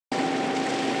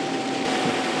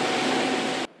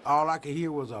All I could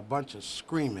hear was a bunch of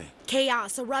screaming.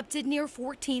 Chaos erupted near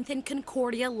 14th and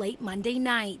Concordia late Monday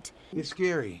night. It's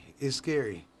scary. It's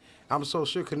scary. I'm so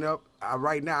shooken up.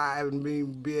 Right now, I haven't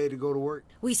been able to go to work.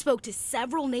 We spoke to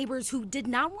several neighbors who did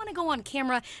not want to go on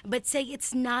camera, but say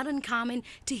it's not uncommon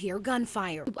to hear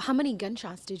gunfire. How many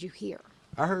gunshots did you hear?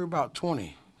 I heard about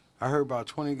 20. I heard about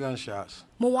 20 gunshots.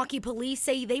 Milwaukee police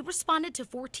say they responded to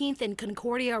 14th and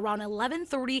Concordia around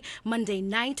 11:30 Monday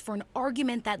night for an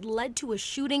argument that led to a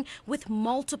shooting with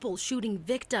multiple shooting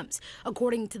victims.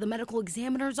 According to the medical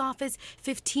examiner's office,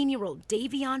 15-year-old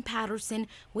Davion Patterson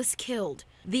was killed.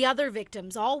 The other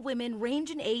victims, all women, range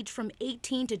in age from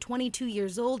 18 to 22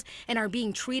 years old and are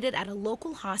being treated at a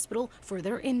local hospital for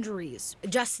their injuries.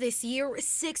 Just this year,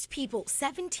 6 people,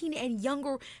 17 and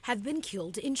younger, have been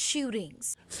killed in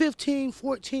shootings. 15,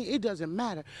 14, it doesn't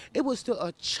matter. It was still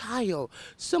a child.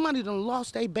 Somebody done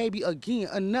lost their baby again.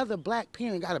 Another black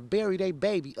parent got to bury their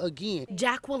baby again.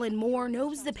 Jacqueline Moore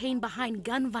knows the pain behind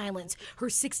gun violence. Her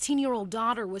 16-year-old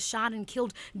daughter was shot and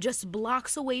killed just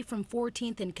blocks away from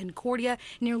 14th and Concordia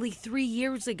nearly 3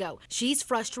 years ago. She's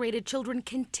frustrated children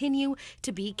continue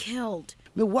to be killed.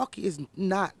 Milwaukee is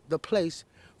not the place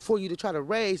for you to try to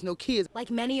raise no kids. Like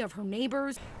many of her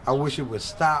neighbors, I wish it would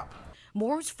stop.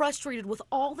 Moore's frustrated with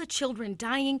all the children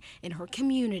dying in her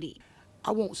community.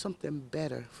 I want something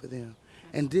better for them,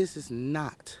 and this is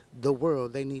not the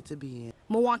world they need to be in.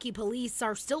 Milwaukee police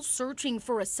are still searching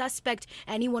for a suspect.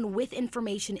 Anyone with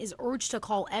information is urged to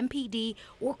call MPD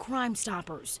or Crime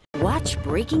Stoppers. Watch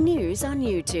breaking news on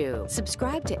YouTube.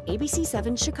 Subscribe to ABC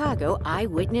 7 Chicago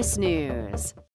Eyewitness News.